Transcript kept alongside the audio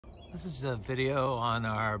This is a video on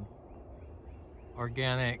our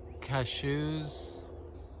organic cashews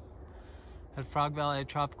at Frog Valley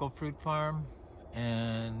Tropical Fruit Farm,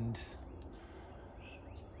 and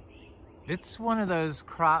it's one of those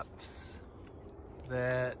crops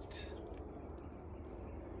that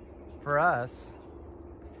for us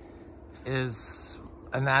is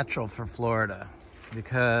a natural for Florida,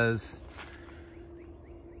 because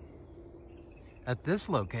at this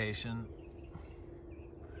location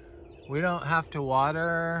we don't have to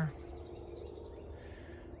water,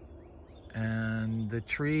 and the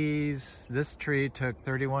trees, this tree took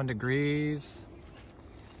 31 degrees.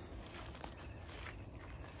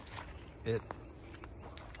 It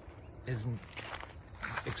is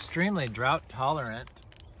extremely drought tolerant.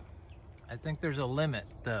 I think there's a limit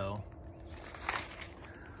though.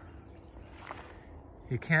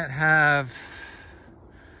 You can't have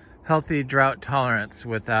healthy drought tolerance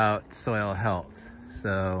without soil health.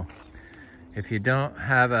 So if you don't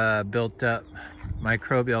have a built-up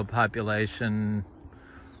microbial population,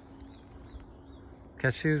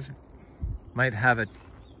 cashews might have a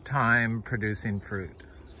time producing fruit.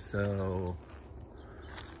 So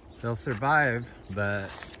they'll survive, but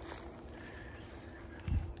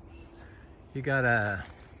you gotta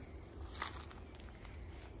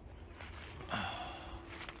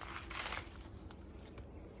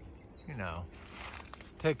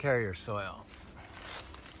take care of your soil.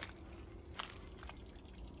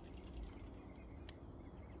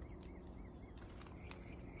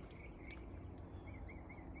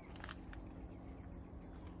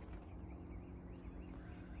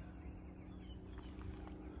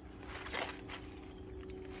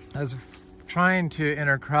 I was trying to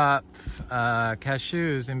intercrop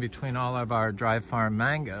cashews in between all of our dry farm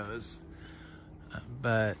mangoes,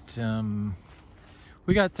 but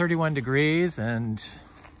we got 31 degrees and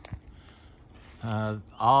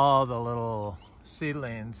all the little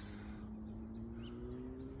seedlings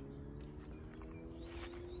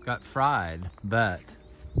got fried, but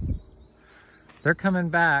they're coming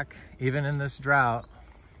back even in this drought.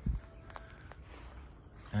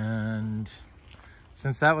 And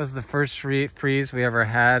since that was the first freeze we ever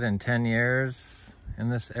had in 10 years in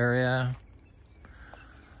this area,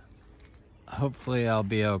 hopefully I'll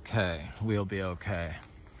be okay. We'll be okay.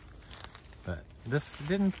 But this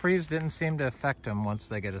freeze didn't seem to affect them once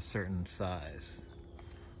they get a certain size.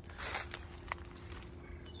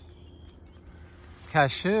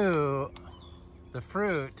 Cashew, the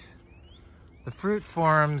fruit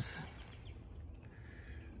forms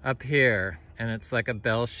up here, and it's like a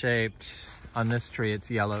bell-shaped. On this tree,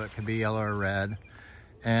 it's yellow. It could be yellow or red.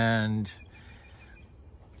 And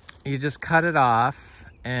you just cut it off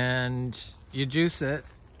and you juice it.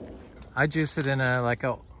 I juice it in a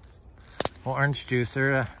orange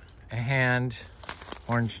juicer, a hand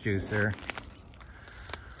orange juicer.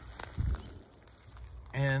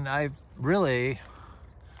 And I really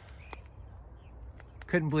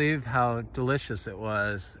couldn't believe how delicious it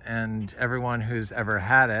was. And everyone who's ever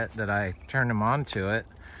had it, that I turned them on to it,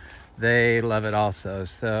 they love it also.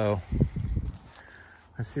 So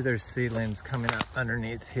I see there's seedlings coming up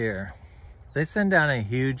underneath here. They send down a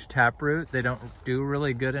huge taproot. They don't do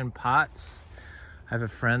really good in pots. I have a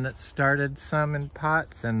friend that started some in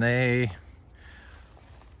pots, and they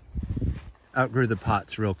outgrew the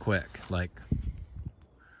pots real quick, like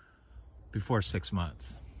before 6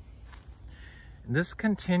 months. And this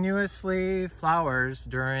continuously flowers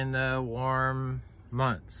during the warm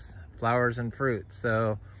months, flowers and fruits.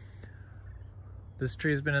 So this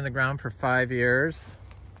tree has been in the ground for 5 years.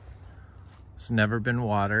 It's never been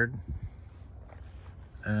watered.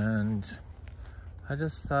 And I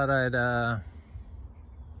just thought I'd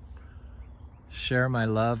share my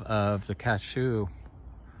love of the cashew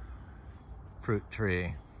fruit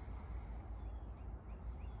tree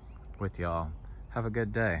with y'all. Have a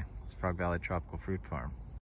good day. It's Frog Valley Tropical Fruit Farm.